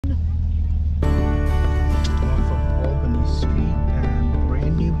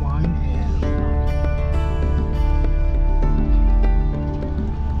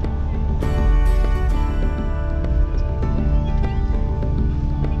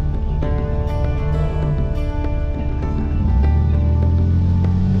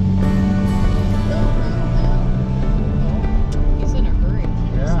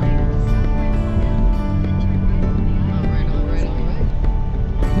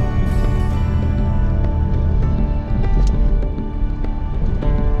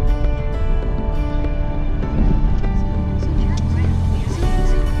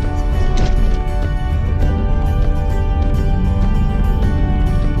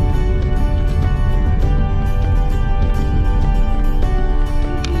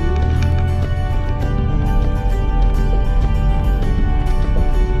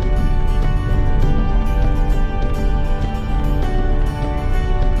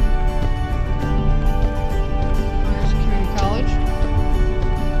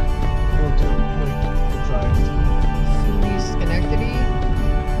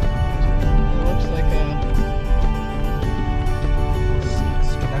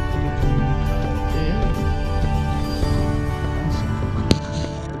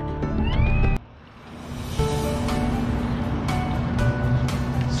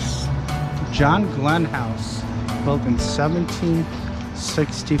John Glenn House, built in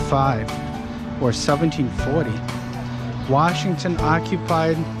 1765 or 1740. Washington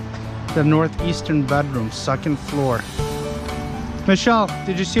occupied the northeastern bedroom, second floor. Michelle,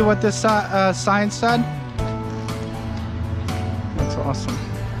 did you see what this sign said? That's awesome.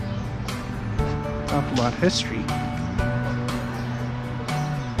 Talk about history.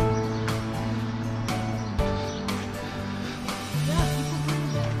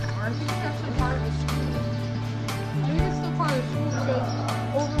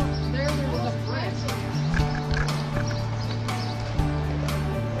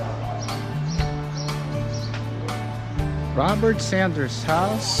 Robert Sanders'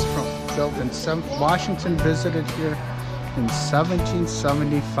 house, built in Washington, visited here in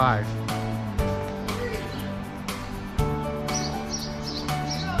 1775.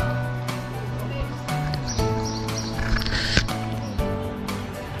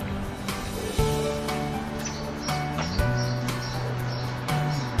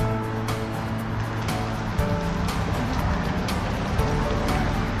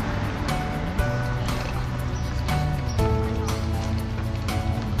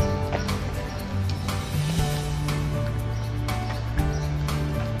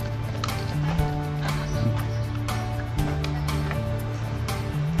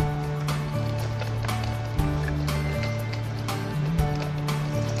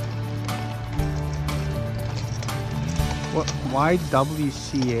 What,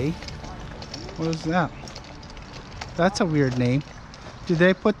 YWCA? What is that? That's a weird name. Did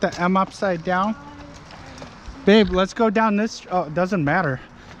they put the M upside down? Babe, let's go down this. Oh, it doesn't matter.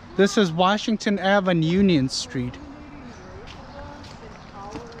 This is Washington Ave and Union Street.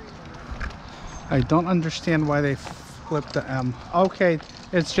 I don't understand why they flipped the M. Okay,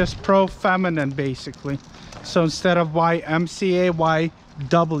 it's just pro-feminine basically. So instead of YMCA,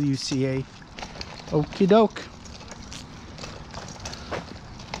 YWCA. Okie doke.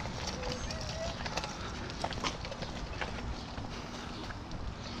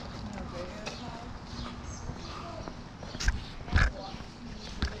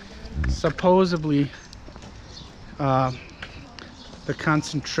 Supposedly, the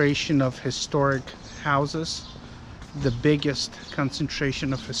concentration of historic houses, the biggest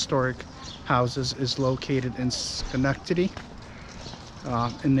concentration of historic houses is located in Schenectady,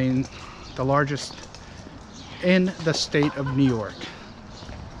 and then the largest in the state of New York.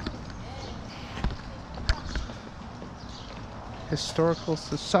 Historical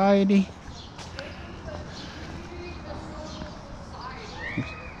Society.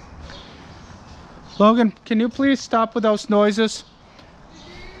 Logan, can you please stop with those noises?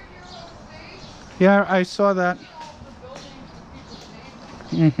 Yeah, I saw that.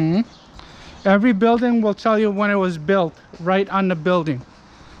 Every building will tell you when it was built, right on the building.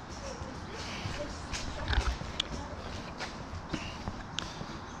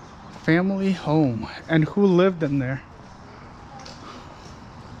 Family home. And who lived in there?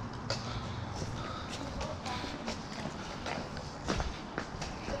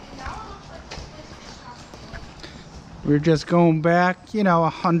 We're just going back, you know,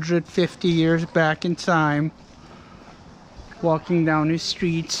 150 years back in time. Walking down these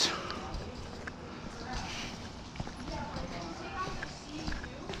streets.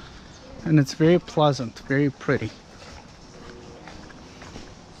 And it's very pleasant, very pretty.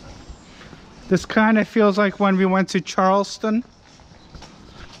 This kind of feels like when we went to Charleston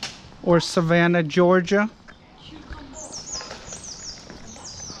or Savannah, Georgia.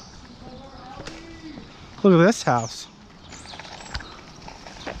 Look at this house.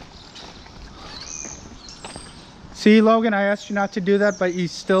 See, Logan, I asked you not to do that, but you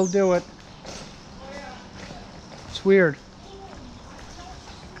still do it. It's weird.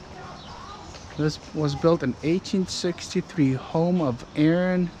 This was built in 1863, home of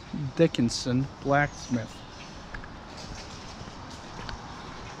Aaron Dickinson, blacksmith.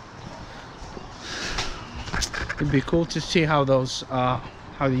 It'd be cool to see how those, how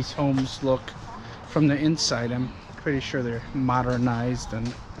these homes look from the inside. I'm pretty sure they're modernized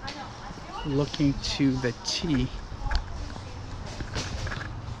and looking to the T.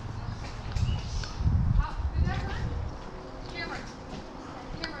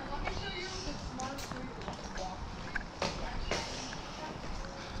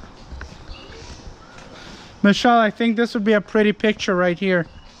 Michelle, I think this would be a pretty picture right here.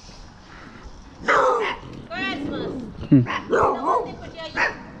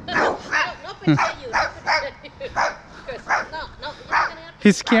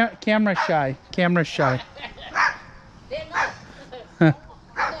 He's camera shy. Camera shy.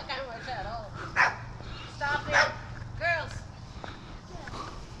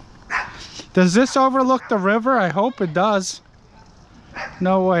 Does this overlook the river? I hope it does.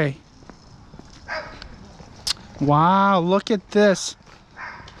 No way. Wow, look at this.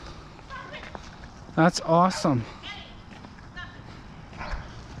 That's awesome.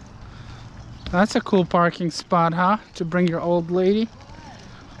 That's a cool parking spot, huh? To bring your old lady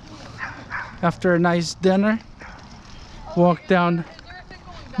after a nice dinner. Walk down.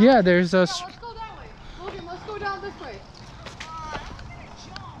 Yeah, there's a... Let's go that way. Logan, let's go down this way.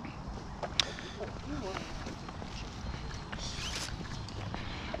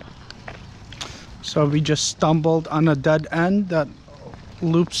 So we just stumbled on a dead end that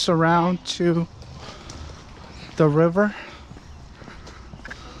loops around to the river.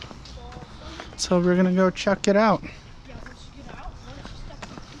 So we're gonna go check it out.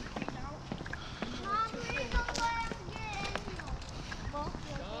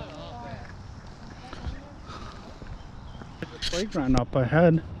 Playground up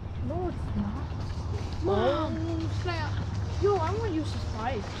ahead. No, it's not. Mom, snap. Yo, I want to use this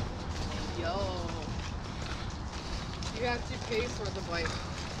bike. Yo. You have to pay for the bike.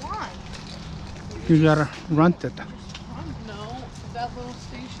 Why? You gotta rent it. No, that little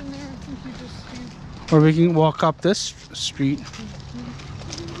station there, I think you just... Or we can walk up this street.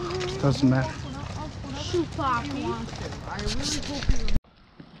 Doesn't matter. Shoot, Poppy. I really hope you...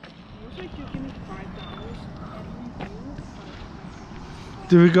 Looks like you give me $5.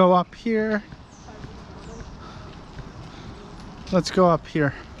 Do we go up here? Let's go up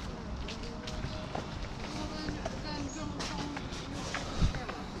here.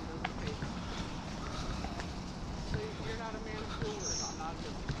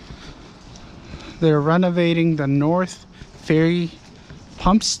 They're renovating the North Ferry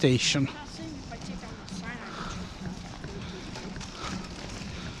pump station.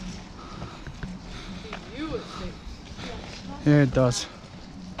 Yeah, it does.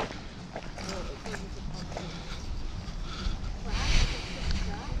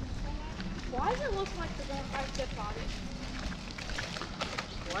 Why does it look like they're going to hide dead bodies?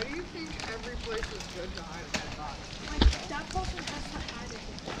 Why do you think every place is good to hide a dead body? Like, that person has to hide it.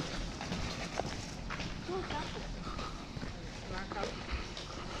 Who's that for?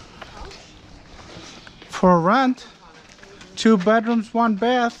 For rent, 2 bedrooms, 1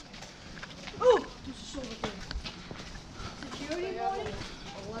 bath. Oh, this is so good. Security boy?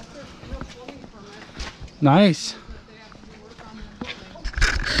 Electric and a plumbing permit. Nice. They have to do work on their building.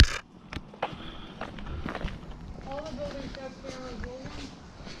 All the buildings have family buildings.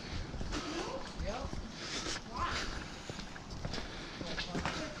 Yep. Why?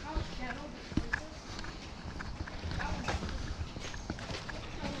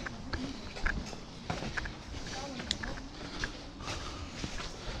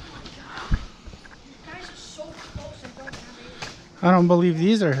 I don't believe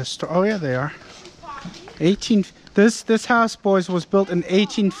these are historic. Oh yeah, they are. 18. This house, boys, was built in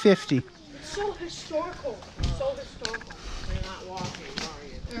 1850. It's so historical. So historical. You're not walking, are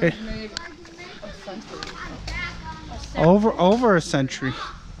you? Hey. They're made a century. Over a century.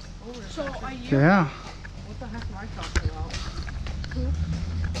 So a year. Yeah. What the heck am I talking about?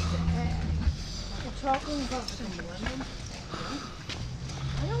 We're talking about some lemon.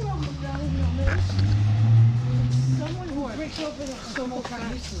 I don't know what that is. Someone who breaks open a smoke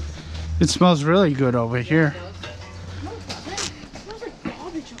house. It smells really good over here. No, it doesn't. It smells like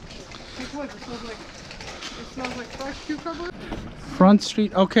garbage up here. It smells like fresh cucumber. Front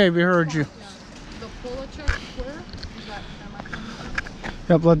Street. Okay, we heard you. The Pulitzer Square. Is that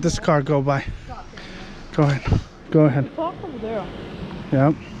Yep, let this car go by. Go ahead. Go ahead. Park over there.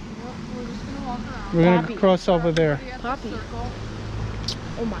 Yep. We're just gonna walk around. We're gonna Poppy. cross over there. Poppy.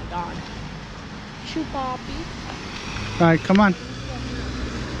 Oh my god. Shoot, Poppy. All right, come on.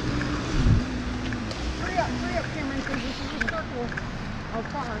 Hurry up, Cameron, because this is a circle of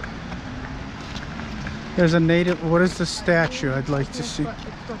cars. There's a native. What is the statue? I'd like to see. It's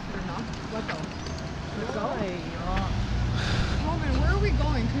crooked enough. Let go. Let go. Roman, where are we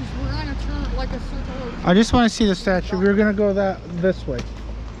going? Because we're going to turn like a circle. I just want to see the statue. We were gonna go this way.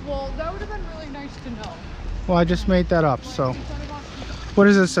 Well, that would have been really nice to know. Well, I just made that up. So, what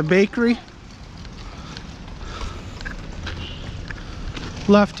is this? A bakery?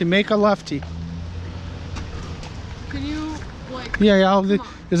 Lefty. Make a lefty. Can you, like... Yeah.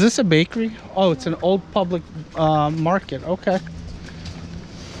 Is this a bakery? Oh, it's an old public market. Okay.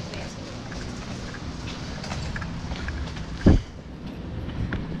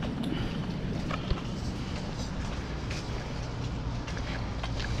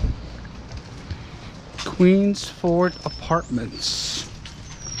 Queensford Apartments.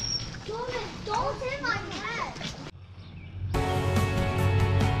 Don't hit my head.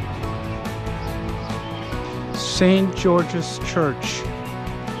 St. George's Church.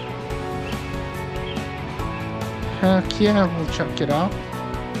 Heck yeah, we'll check it out.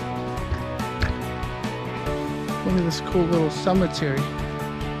 Look at this cool little cemetery.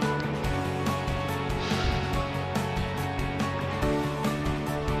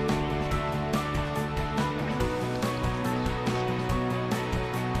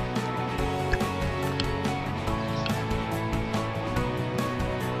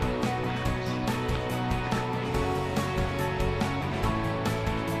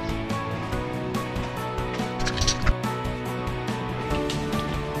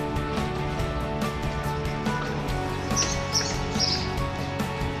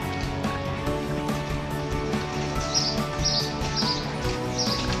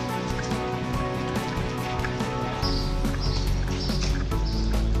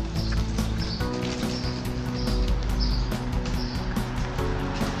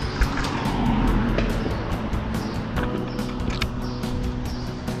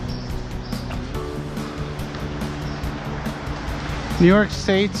 New York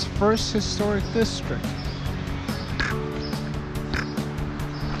State's first historic district.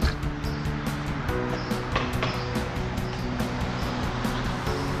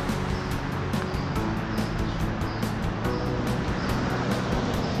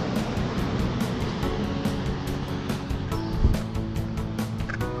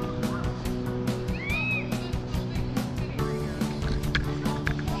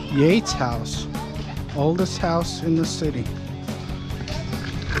 Yates House, oldest house in the city.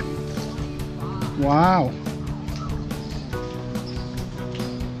 Wow.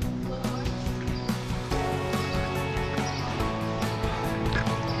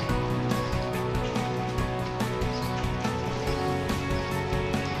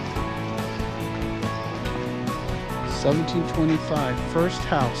 (1725) first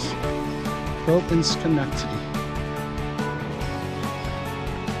house built in Schenectady.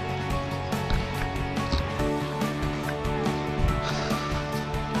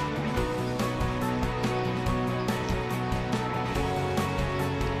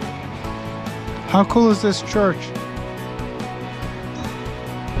 How cool is this church?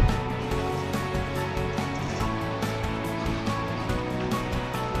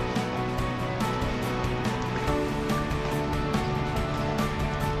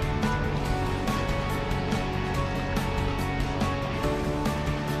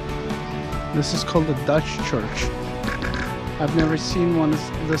 This is called the Dutch church. I've never seen one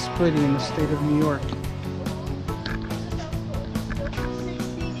this pretty in the state of New York.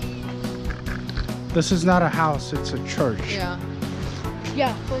 This is not a house, it's a church. Yeah.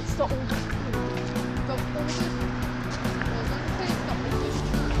 Yeah, but it's the oldest. The oldest.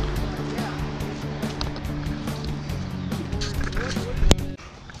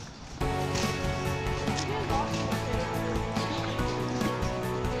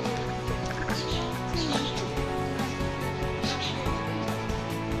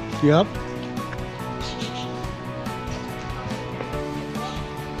 Yep.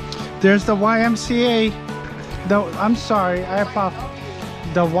 There's the YMCA. I'm sorry, I apologize.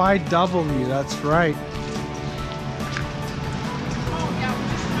 The YW, that's right.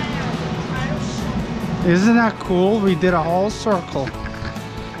 Isn't that cool? We did a whole circle.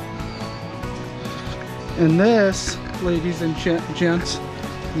 And this, ladies and gents,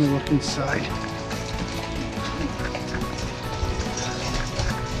 let me look inside.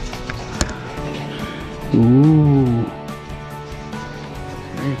 Ooh.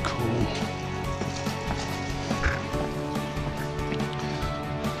 Very cool.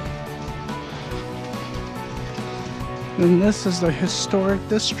 And this is the historic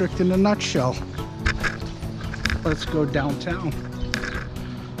district in a nutshell. Let's go downtown.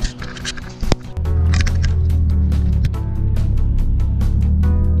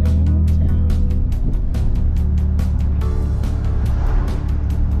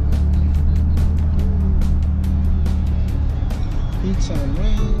 Pizza and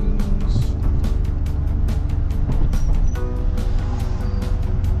wings.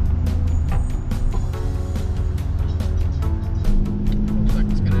 Looks like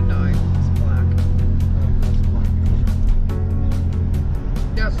it's gonna die. It's black.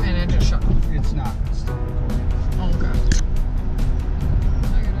 Yep, and it just shut off. It's not. It's still recording. Oh, okay.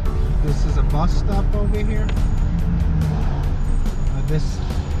 This is a bus stop over here. This.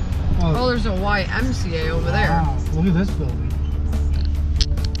 Oh, there's a YMCA over there. Wow. Look at this building.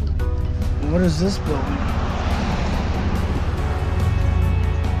 What is this building?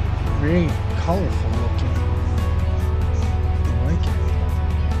 Very colorful looking. I like it.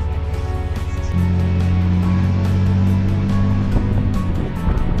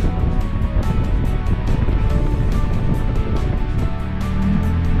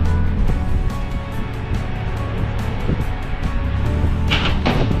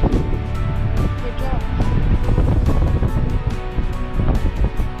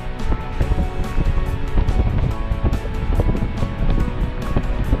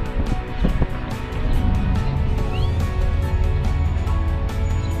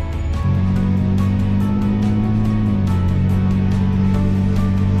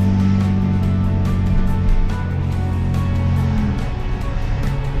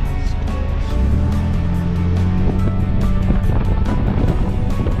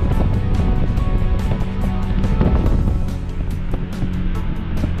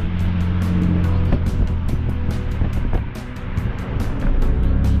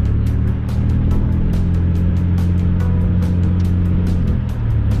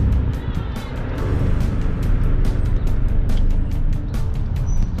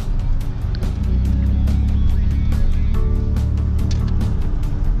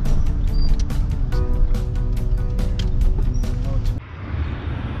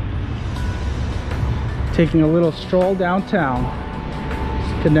 Taking a little stroll downtown.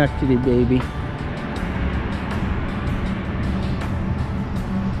 Schenectady, baby.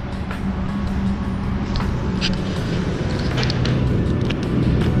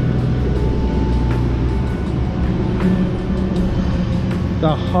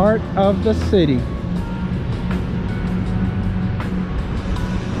 The heart of the city.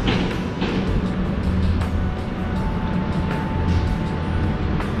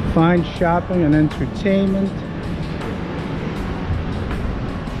 Fine shopping and entertainment.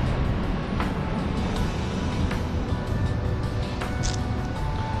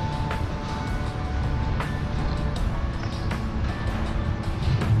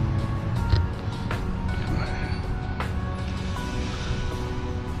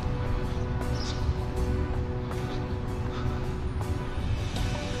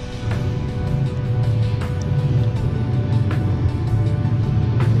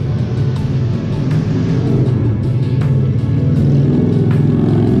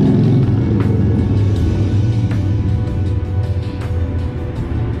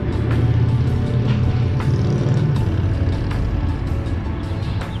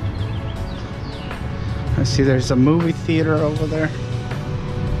 I see there's a movie theater over there.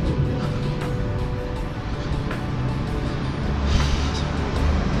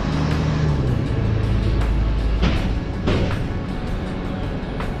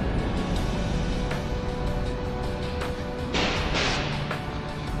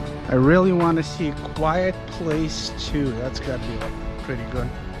 I really want to see A Quiet Place 2. That's got to be pretty good.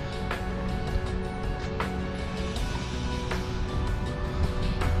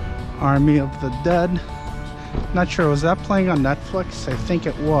 Army of the Dead. Not sure, was that playing on Netflix? I think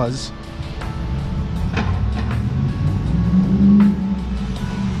it was.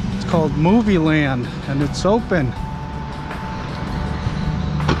 It's called Movie Land and it's open.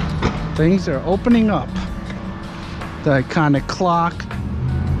 Things are opening up. The iconic clock.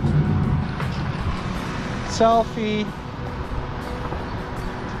 Selfie.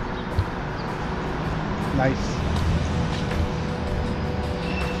 Nice.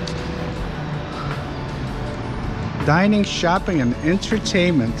 Dining, shopping, and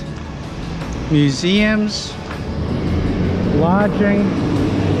entertainment. Museums. Lodging.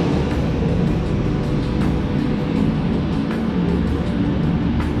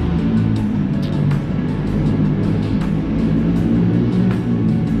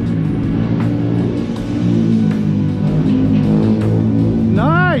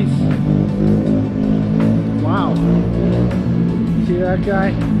 Nice! Wow. See that guy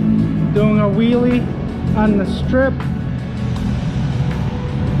doing a wheelie on the strip?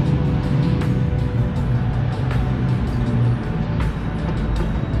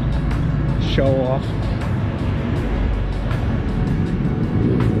 Show off.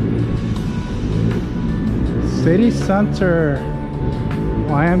 City Center,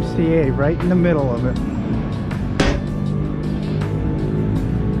 YMCA, right in the middle of it.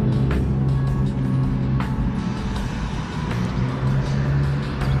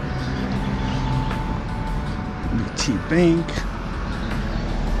 Bank.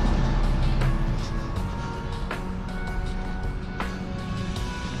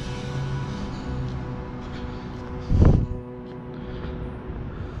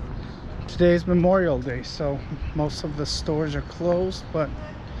 Today is Memorial Day, so most of the stores are closed, but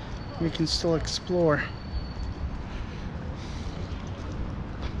we can still explore.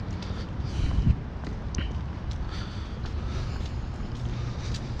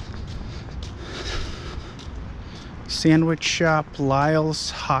 Sandwich shop,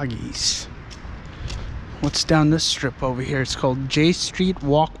 Lyle's Hoggies. What's down this strip over here? It's called J Street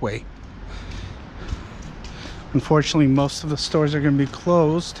Walkway. Unfortunately, most of the stores are going to be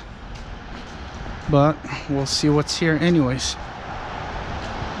closed, but we'll see what's here anyways.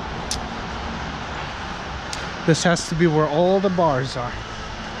 This has to be where all the bars are.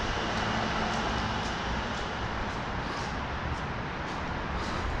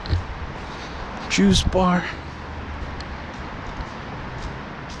 Juice bar.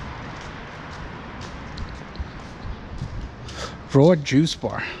 Raw Juice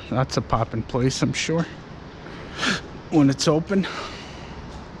Bar. That's a poppin' place, I'm sure, when it's open.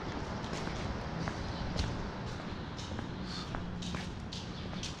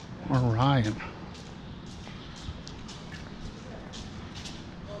 Orion.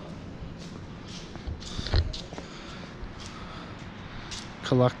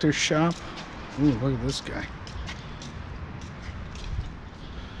 Collector shop. Ooh, look at this guy.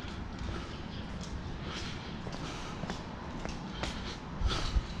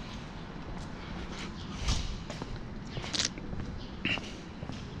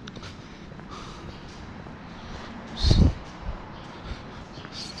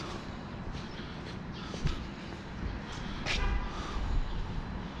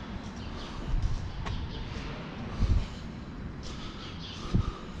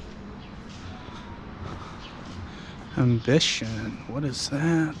 Ambition. What is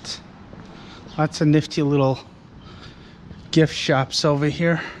that? Lots of nifty little gift shops over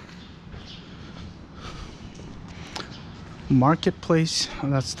here. Marketplace.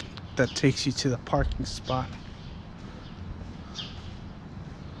 Oh, that takes you to the parking spot.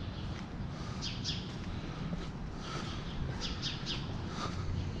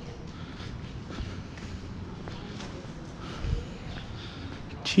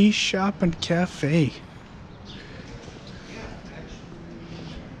 Tea shop and cafe.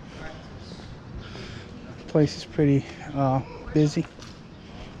 Place is pretty busy.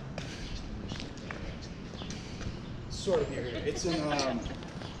 Sort of near here. It's in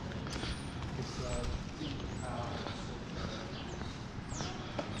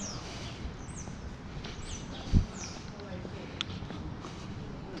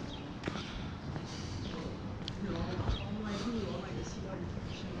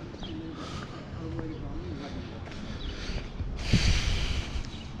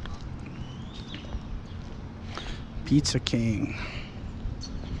Pizza King.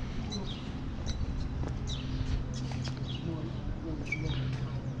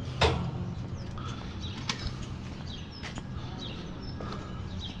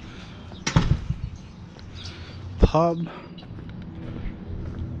 Pub.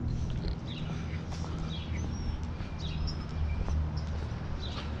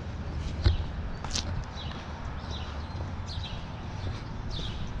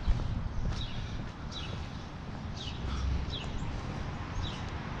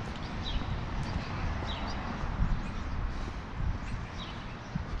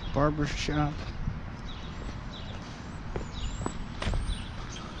 Barber shop.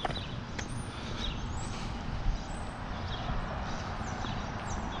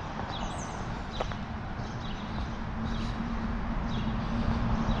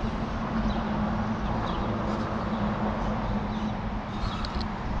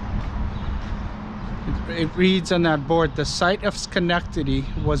 It reads on that board, the site of Schenectady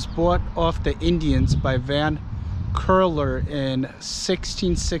was bought off the Indians by Van Curler in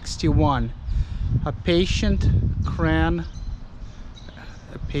 1661. A patent cran,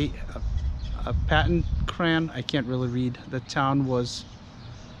 I can't really read. The town was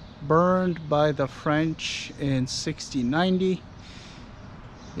burned by the French in 1690.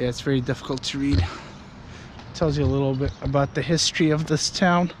 Yeah, it's very difficult to read. Tells you a little bit about the history of this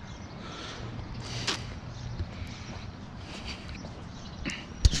town.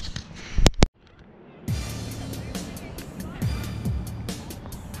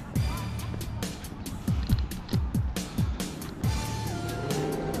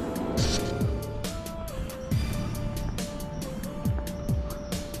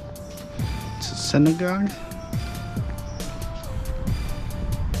 Synagogue.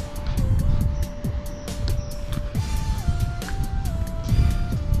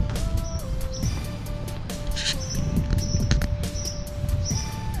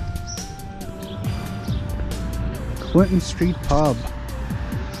 Clinton Street Pub.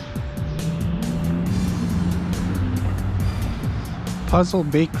 Puzzle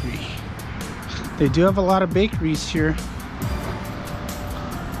Bakery. They do have a lot of bakeries here.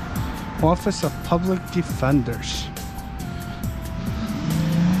 Office of Public Defenders.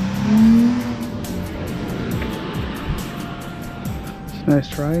 It's a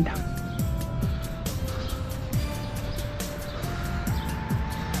nice ride.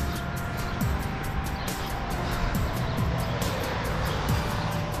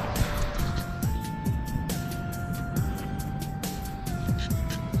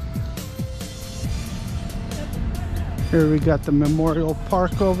 Here we got the Memorial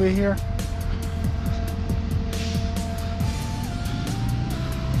Park over here.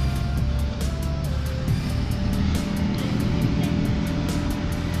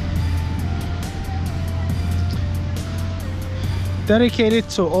 Dedicated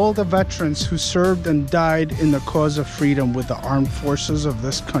to all the veterans who served and died in the cause of freedom with the armed forces of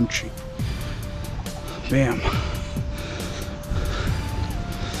this country. Bam.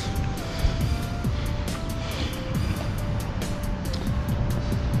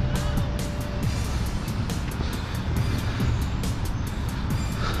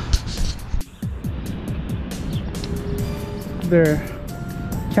 Their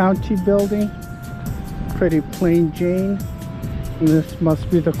county building, pretty plain Jane. This must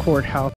be the courthouse.